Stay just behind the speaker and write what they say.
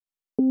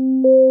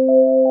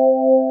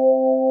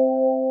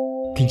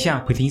Kính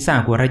chào quý thính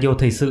giả của Radio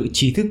Thời sự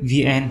Trí thức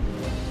VN.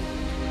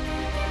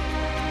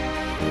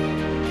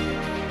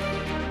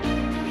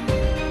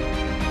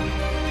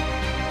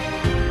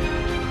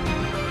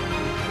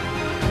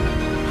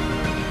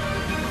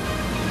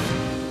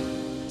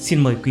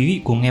 Xin mời quý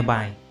vị cùng nghe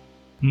bài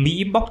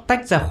Mỹ bóc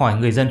tách ra khỏi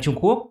người dân Trung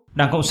Quốc,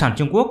 Đảng Cộng sản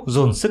Trung Quốc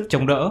dồn sức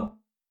chống đỡ.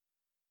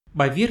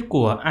 Bài viết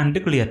của An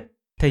Đức Liệt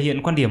thể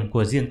hiện quan điểm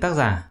của riêng tác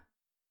giả.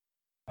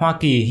 Hoa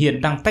Kỳ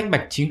hiện đang tách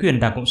bạch chính quyền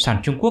Đảng Cộng sản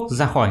Trung Quốc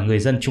ra khỏi người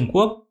dân Trung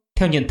Quốc.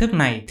 Theo nhận thức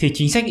này thì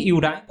chính sách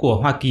ưu đãi của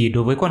Hoa Kỳ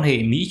đối với quan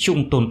hệ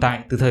Mỹ-Trung tồn tại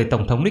từ thời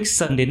Tổng thống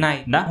Nixon đến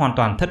nay đã hoàn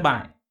toàn thất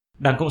bại.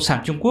 Đảng Cộng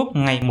sản Trung Quốc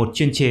ngày một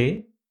chuyên chế,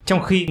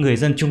 trong khi người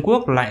dân Trung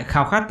Quốc lại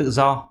khao khát tự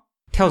do.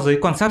 Theo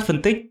giới quan sát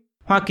phân tích,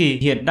 Hoa Kỳ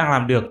hiện đang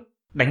làm được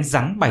đánh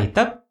rắn 7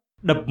 tấc,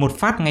 đập một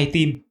phát ngay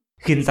tim,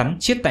 khiến rắn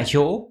chết tại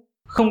chỗ,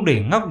 không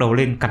để ngóc đầu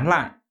lên cắn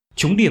lại,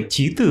 trúng điểm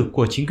chí tử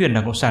của chính quyền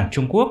Đảng Cộng sản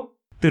Trung Quốc.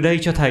 Từ đây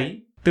cho thấy,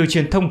 từ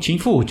truyền thông chính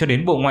phủ cho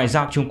đến Bộ Ngoại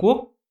giao Trung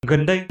Quốc,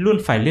 gần đây luôn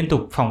phải liên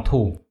tục phòng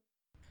thủ.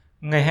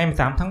 Ngày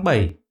 28 tháng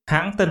 7,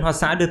 hãng Tân Hoa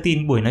Xã đưa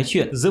tin buổi nói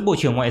chuyện giữa Bộ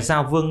trưởng Ngoại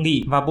giao Vương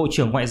Nghị và Bộ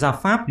trưởng Ngoại giao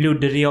Pháp Le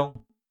Drian.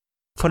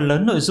 Phần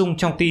lớn nội dung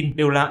trong tin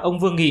đều là ông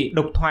Vương Nghị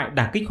độc thoại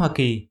đả kích Hoa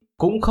Kỳ,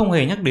 cũng không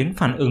hề nhắc đến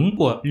phản ứng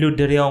của Le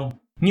Drian.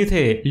 Như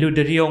thể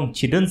Le Drian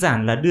chỉ đơn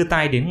giản là đưa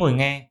tai đến ngồi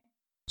nghe.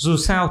 Dù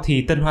sao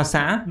thì Tân Hoa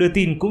Xã đưa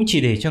tin cũng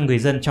chỉ để cho người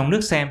dân trong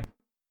nước xem.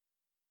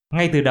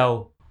 Ngay từ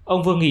đầu,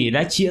 ông Vương Nghị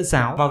đã chĩa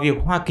giáo vào việc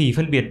Hoa Kỳ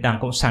phân biệt Đảng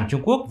Cộng sản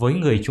Trung Quốc với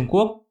người Trung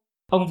Quốc.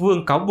 Ông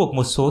Vương cáo buộc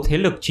một số thế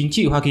lực chính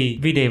trị Hoa Kỳ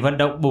vì để vận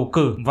động bầu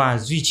cử và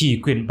duy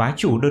trì quyền bá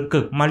chủ đơn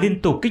cực mà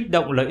liên tục kích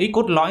động lợi ích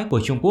cốt lõi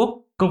của Trung Quốc,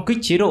 công kích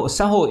chế độ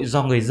xã hội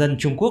do người dân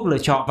Trung Quốc lựa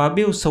chọn và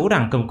bêu xấu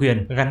đảng cầm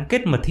quyền gắn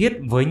kết mật thiết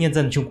với nhân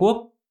dân Trung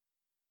Quốc.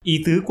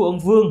 Ý tứ của ông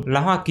Vương là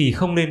Hoa Kỳ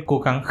không nên cố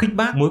gắng khích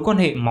bác mối quan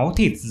hệ máu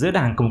thịt giữa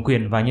đảng cầm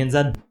quyền và nhân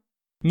dân.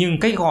 Nhưng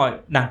cách gọi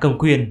đảng cầm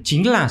quyền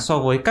chính là so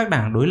với các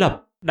đảng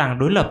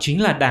đối lập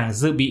chính là đảng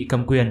dự bị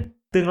cầm quyền,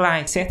 tương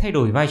lai sẽ thay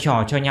đổi vai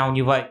trò cho nhau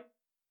như vậy.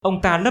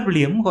 Ông ta lấp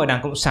liếm gọi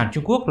Đảng Cộng sản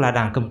Trung Quốc là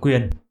đảng cầm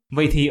quyền.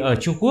 Vậy thì ở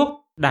Trung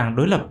Quốc, đảng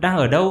đối lập đang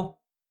ở đâu?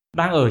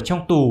 Đang ở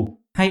trong tù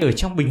hay ở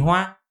trong bình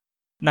hoa?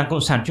 Đảng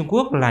Cộng sản Trung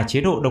Quốc là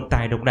chế độ độc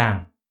tài độc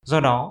đảng. Do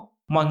đó,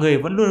 mọi người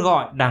vẫn luôn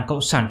gọi Đảng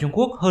Cộng sản Trung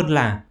Quốc hơn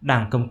là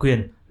đảng cầm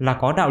quyền là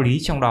có đạo lý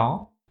trong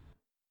đó.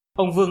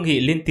 Ông Vương Nghị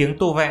lên tiếng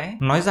tô vẽ,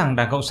 nói rằng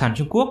Đảng Cộng sản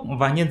Trung Quốc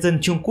và nhân dân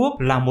Trung Quốc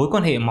là mối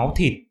quan hệ máu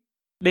thịt.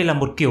 Đây là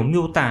một kiểu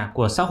miêu tả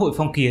của xã hội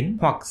phong kiến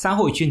hoặc xã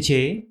hội chuyên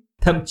chế,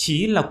 thậm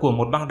chí là của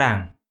một băng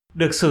đảng,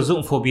 được sử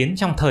dụng phổ biến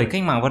trong thời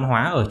cách mạng văn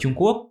hóa ở Trung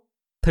Quốc.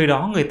 Thời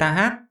đó người ta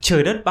hát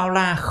trời đất bao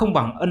la không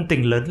bằng ân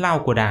tình lớn lao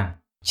của đảng,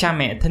 cha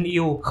mẹ thân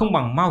yêu không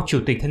bằng Mao Chủ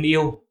tịch thân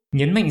yêu,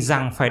 nhấn mạnh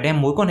rằng phải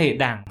đem mối quan hệ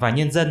đảng và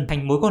nhân dân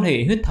thành mối quan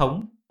hệ huyết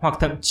thống, hoặc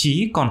thậm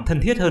chí còn thân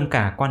thiết hơn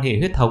cả quan hệ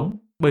huyết thống,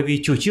 bởi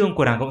vì chủ trương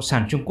của Đảng Cộng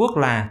sản Trung Quốc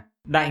là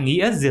đại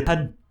nghĩa diệt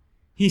thân,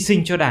 hy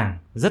sinh cho đảng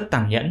rất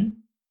tàn nhẫn.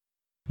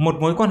 Một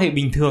mối quan hệ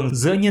bình thường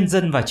giữa nhân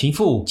dân và chính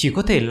phủ chỉ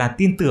có thể là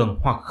tin tưởng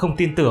hoặc không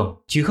tin tưởng,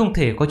 chứ không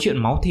thể có chuyện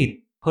máu thịt.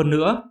 Hơn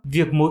nữa,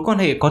 việc mối quan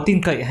hệ có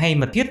tin cậy hay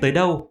mật thiết tới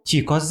đâu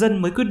chỉ có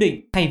dân mới quyết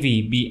định, thay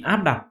vì bị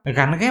áp đặt,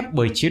 gắn ghép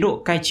bởi chế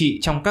độ cai trị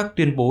trong các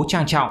tuyên bố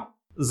trang trọng.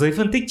 Giới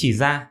phân tích chỉ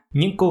ra,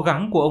 những cố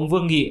gắng của ông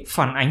Vương Nghị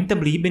phản ánh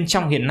tâm lý bên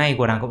trong hiện nay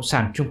của Đảng Cộng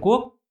sản Trung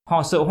Quốc.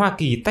 Họ sợ Hoa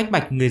Kỳ tách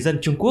bạch người dân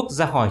Trung Quốc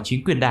ra khỏi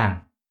chính quyền đảng.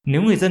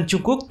 Nếu người dân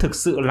Trung Quốc thực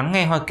sự lắng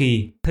nghe Hoa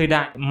Kỳ, thời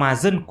đại mà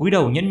dân cúi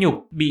đầu nhẫn nhục,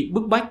 bị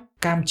bức bách,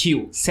 cam chịu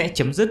sẽ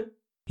chấm dứt.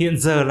 Hiện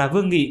giờ là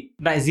Vương Nghị,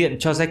 đại diện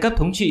cho giai cấp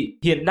thống trị,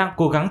 hiện đang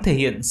cố gắng thể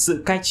hiện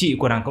sự cai trị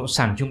của Đảng Cộng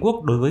sản Trung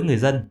Quốc đối với người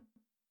dân.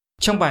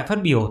 Trong bài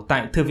phát biểu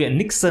tại Thư viện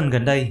Nixon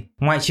gần đây,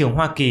 Ngoại trưởng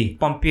Hoa Kỳ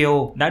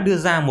Pompeo đã đưa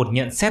ra một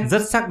nhận xét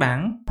rất xác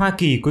đáng. Hoa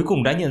Kỳ cuối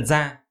cùng đã nhận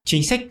ra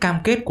chính sách cam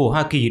kết của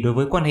Hoa Kỳ đối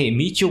với quan hệ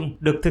Mỹ-Trung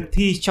được thực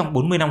thi trong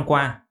 40 năm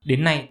qua,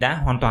 đến nay đã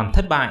hoàn toàn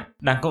thất bại.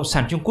 Đảng Cộng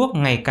sản Trung Quốc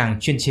ngày càng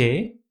chuyên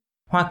chế.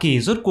 Hoa Kỳ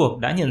rốt cuộc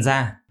đã nhận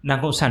ra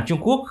Đảng Cộng sản Trung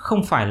Quốc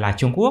không phải là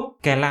Trung Quốc,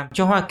 kẻ làm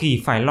cho Hoa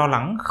Kỳ phải lo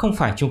lắng không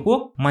phải Trung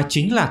Quốc mà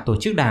chính là tổ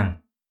chức đảng.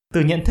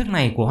 Từ nhận thức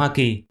này của Hoa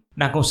Kỳ,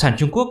 Đảng Cộng sản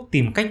Trung Quốc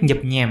tìm cách nhập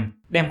nhèm,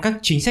 đem các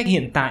chính sách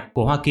hiện tại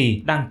của Hoa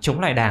Kỳ đang chống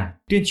lại đảng,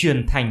 tuyên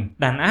truyền thành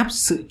đàn áp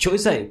sự trỗi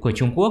dậy của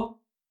Trung Quốc.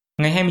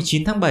 Ngày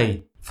 29 tháng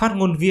 7, phát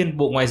ngôn viên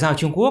Bộ Ngoại giao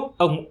Trung Quốc,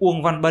 ông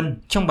Uông Văn Bân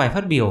trong bài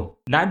phát biểu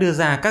đã đưa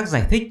ra các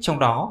giải thích, trong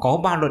đó có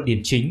 3 luận điểm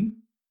chính.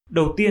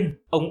 Đầu tiên,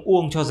 ông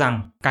Uông cho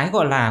rằng cái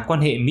gọi là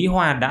quan hệ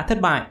Mỹ-Hoa đã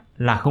thất bại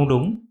là không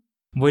đúng.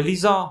 Với lý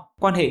do,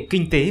 quan hệ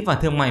kinh tế và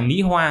thương mại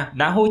Mỹ-Hoa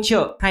đã hỗ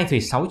trợ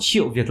 2,6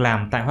 triệu việc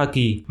làm tại Hoa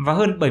Kỳ và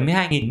hơn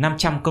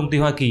 72.500 công ty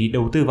Hoa Kỳ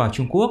đầu tư vào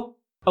Trung Quốc.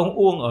 Ông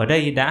Uông ở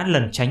đây đã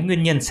lẩn tránh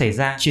nguyên nhân xảy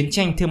ra chiến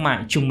tranh thương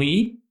mại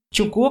Trung-Mỹ.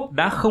 Trung Quốc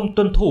đã không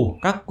tuân thủ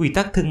các quy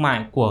tắc thương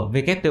mại của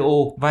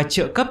WTO và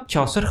trợ cấp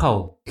cho xuất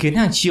khẩu, khiến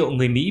hàng triệu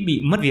người Mỹ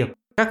bị mất việc.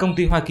 Các công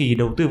ty Hoa Kỳ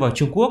đầu tư vào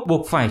Trung Quốc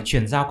buộc phải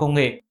chuyển giao công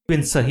nghệ,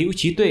 quyền sở hữu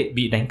trí tuệ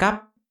bị đánh cắp.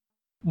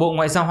 Bộ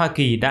Ngoại giao Hoa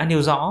Kỳ đã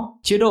nêu rõ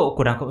chế độ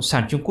của Đảng Cộng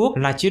sản Trung Quốc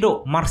là chế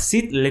độ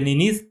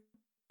Marxist-Leninist.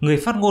 người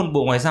phát ngôn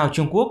Bộ Ngoại giao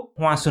Trung Quốc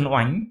Hoa Xuân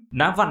Oánh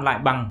đã vặn lại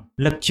bằng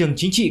lập trường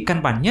chính trị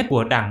căn bản nhất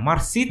của Đảng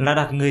Marxist là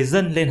đặt người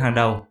dân lên hàng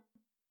đầu.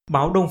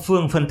 Báo Đông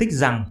Phương phân tích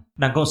rằng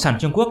Đảng Cộng sản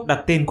Trung Quốc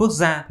đặt tên quốc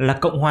gia là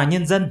Cộng hòa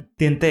Nhân dân,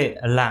 tiền tệ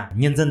là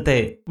nhân dân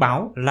tệ,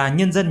 báo là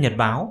nhân dân nhật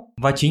báo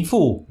và chính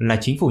phủ là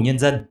chính phủ nhân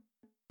dân.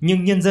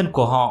 Nhưng nhân dân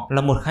của họ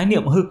là một khái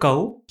niệm hư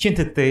cấu, trên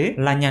thực tế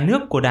là nhà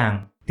nước của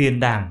Đảng, tiền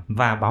Đảng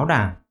và báo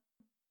Đảng.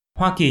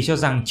 Hoa Kỳ cho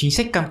rằng chính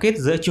sách cam kết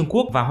giữa Trung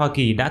Quốc và Hoa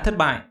Kỳ đã thất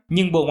bại,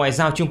 nhưng Bộ Ngoại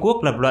giao Trung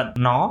Quốc lập luận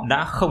nó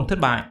đã không thất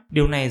bại.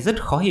 Điều này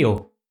rất khó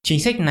hiểu. Chính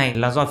sách này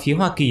là do phía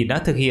Hoa Kỳ đã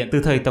thực hiện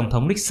từ thời Tổng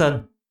thống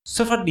Nixon.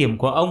 Xuất phát điểm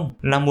của ông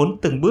là muốn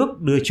từng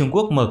bước đưa Trung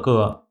Quốc mở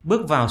cửa,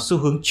 bước vào xu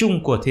hướng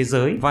chung của thế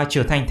giới và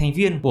trở thành thành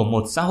viên của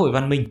một xã hội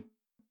văn minh.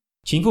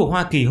 Chính phủ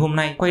Hoa Kỳ hôm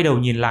nay quay đầu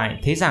nhìn lại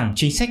thấy rằng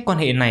chính sách quan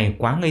hệ này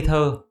quá ngây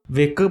thơ,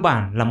 về cơ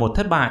bản là một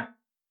thất bại.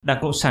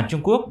 Đảng Cộng sản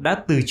Trung Quốc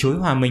đã từ chối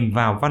hòa mình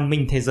vào văn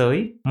minh thế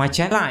giới, mà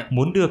trái lại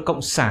muốn đưa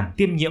Cộng sản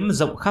tiêm nhiễm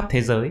rộng khắp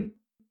thế giới.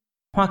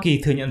 Hoa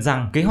Kỳ thừa nhận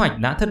rằng kế hoạch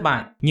đã thất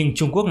bại, nhưng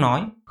Trung Quốc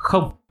nói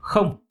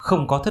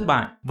không có thất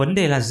bại, vấn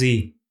đề là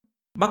gì?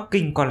 Bắc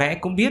Kinh có lẽ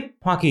cũng biết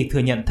Hoa Kỳ thừa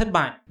nhận thất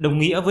bại đồng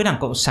nghĩa với Đảng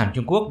Cộng sản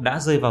Trung Quốc đã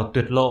rơi vào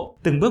tuyệt lộ,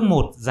 từng bước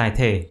một giải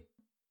thể.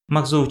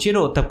 Mặc dù chế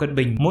độ Tập Cận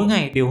Bình mỗi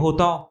ngày đều hô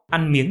to,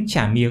 ăn miếng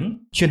trả miếng,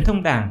 truyền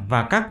thông Đảng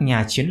và các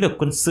nhà chiến lược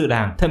quân sự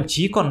Đảng thậm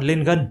chí còn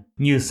lên gân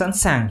như sẵn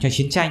sàng cho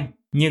chiến tranh,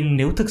 nhưng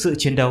nếu thực sự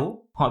chiến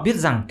đấu, họ biết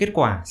rằng kết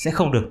quả sẽ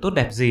không được tốt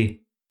đẹp gì.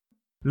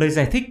 Lời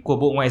giải thích của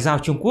Bộ Ngoại giao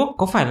Trung Quốc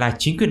có phải là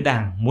chính quyền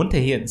Đảng muốn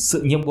thể hiện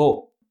sự nhượng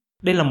bộ?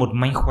 Đây là một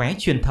mánh khóe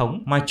truyền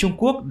thống mà Trung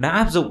Quốc đã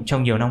áp dụng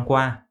trong nhiều năm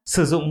qua,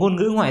 sử dụng ngôn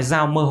ngữ ngoại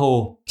giao mơ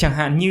hồ, chẳng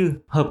hạn như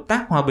hợp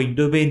tác hòa bình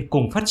đôi bên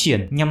cùng phát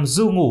triển nhằm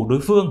du ngủ đối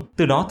phương,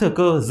 từ đó thừa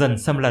cơ dần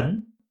xâm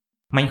lấn.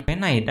 Mánh khóe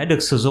này đã được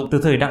sử dụng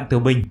từ thời Đặng Tiểu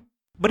Bình.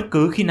 Bất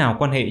cứ khi nào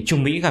quan hệ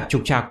Trung Mỹ gặp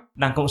trục trặc,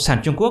 Đảng Cộng sản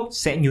Trung Quốc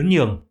sẽ nhún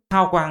nhường,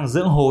 thao quang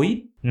dưỡng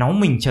hối, náu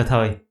mình chờ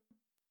thời.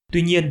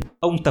 Tuy nhiên,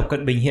 ông Tập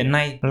Cận Bình hiện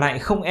nay lại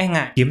không e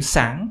ngại kiếm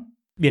sáng.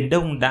 Biển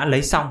Đông đã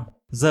lấy xong,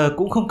 giờ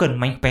cũng không cần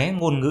mánh khóe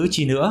ngôn ngữ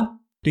chi nữa.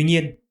 Tuy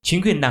nhiên,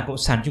 chính quyền Đảng Cộng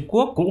sản Trung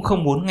Quốc cũng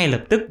không muốn ngay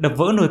lập tức đập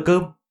vỡ nồi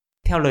cơm.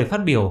 Theo lời phát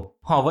biểu,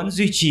 họ vẫn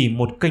duy trì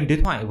một kênh đối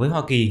thoại với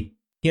Hoa Kỳ.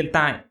 Hiện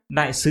tại,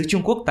 Đại sứ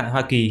Trung Quốc tại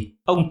Hoa Kỳ,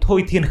 ông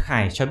Thôi Thiên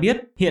Khải cho biết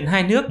hiện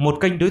hai nước một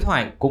kênh đối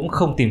thoại cũng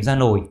không tìm ra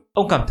nổi.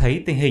 Ông cảm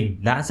thấy tình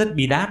hình đã rất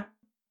bi đát.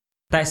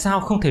 Tại sao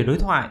không thể đối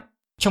thoại?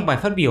 Trong bài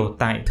phát biểu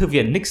tại Thư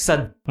viện Nixon,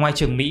 Ngoại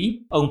trưởng Mỹ,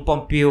 ông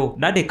Pompeo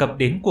đã đề cập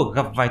đến cuộc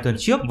gặp vài tuần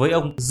trước với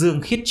ông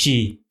Dương Khiết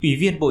Trì, Ủy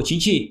viên Bộ Chính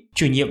trị,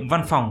 chủ nhiệm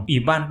văn phòng Ủy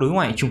ban Đối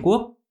ngoại Trung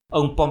Quốc.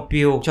 Ông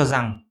Pompeo cho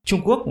rằng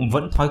Trung Quốc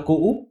vẫn thói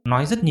cũ,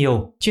 nói rất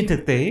nhiều, trên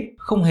thực tế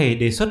không hề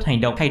đề xuất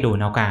hành động thay đổi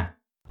nào cả.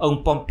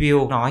 Ông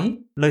Pompeo nói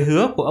lời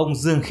hứa của ông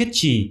Dương Khiết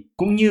Trì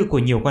cũng như của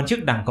nhiều quan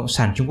chức Đảng Cộng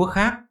sản Trung Quốc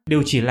khác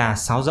đều chỉ là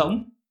sáo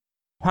rỗng.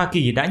 Hoa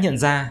Kỳ đã nhận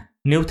ra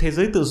nếu thế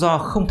giới tự do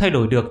không thay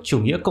đổi được chủ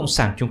nghĩa Cộng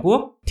sản Trung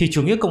Quốc thì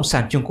chủ nghĩa Cộng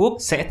sản Trung Quốc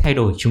sẽ thay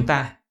đổi chúng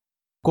ta.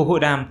 Cuộc hội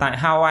đàm tại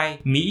Hawaii,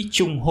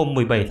 Mỹ-Trung hôm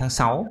 17 tháng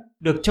 6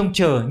 được trông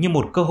chờ như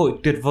một cơ hội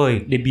tuyệt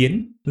vời để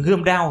biến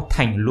gươm đao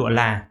thành lụa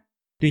là.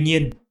 Tuy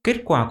nhiên, kết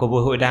quả của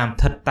buổi hội đàm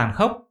thật tàn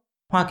khốc.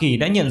 Hoa Kỳ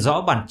đã nhận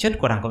rõ bản chất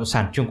của Đảng Cộng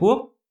sản Trung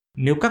Quốc.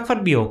 Nếu các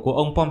phát biểu của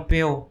ông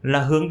Pompeo là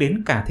hướng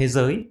đến cả thế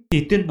giới,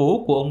 thì tuyên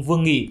bố của ông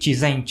Vương Nghị chỉ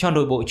dành cho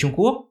nội bộ Trung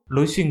Quốc,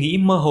 lối suy nghĩ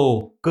mơ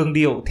hồ, cường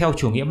điệu theo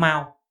chủ nghĩa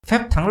Mao,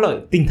 phép thắng lợi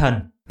tinh thần,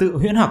 tự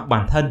huyễn hoặc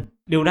bản thân,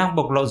 đều đang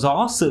bộc lộ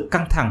rõ sự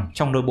căng thẳng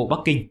trong nội bộ Bắc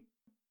Kinh.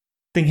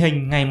 Tình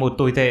hình ngày một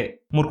tồi tệ,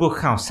 một cuộc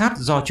khảo sát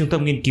do Trung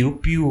tâm Nghiên cứu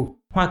Pew,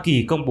 Hoa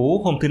Kỳ công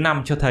bố hôm thứ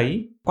Năm cho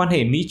thấy quan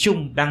hệ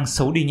Mỹ-Trung đang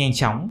xấu đi nhanh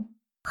chóng.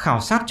 Khảo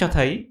sát cho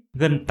thấy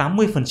gần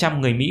 80%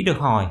 người Mỹ được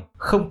hỏi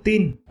không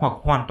tin hoặc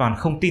hoàn toàn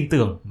không tin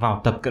tưởng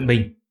vào Tập Cận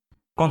Bình.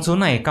 Con số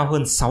này cao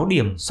hơn 6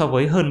 điểm so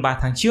với hơn 3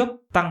 tháng trước,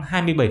 tăng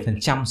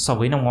 27% so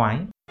với năm ngoái.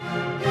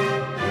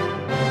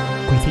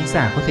 Quý thính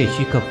giả có thể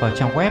truy cập vào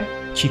trang web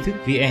trí thức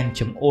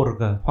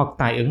vn.org hoặc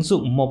tải ứng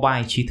dụng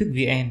mobile trí thức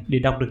VN để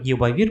đọc được nhiều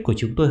bài viết của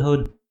chúng tôi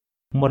hơn.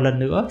 Một lần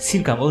nữa,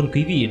 xin cảm ơn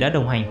quý vị đã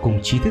đồng hành cùng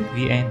Trí thức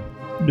VN.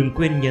 Đừng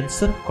quên nhấn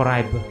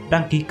subscribe,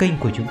 đăng ký kênh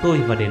của chúng tôi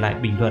và để lại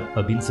bình luận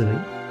ở bên dưới.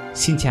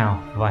 Xin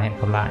chào và hẹn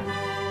gặp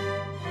lại!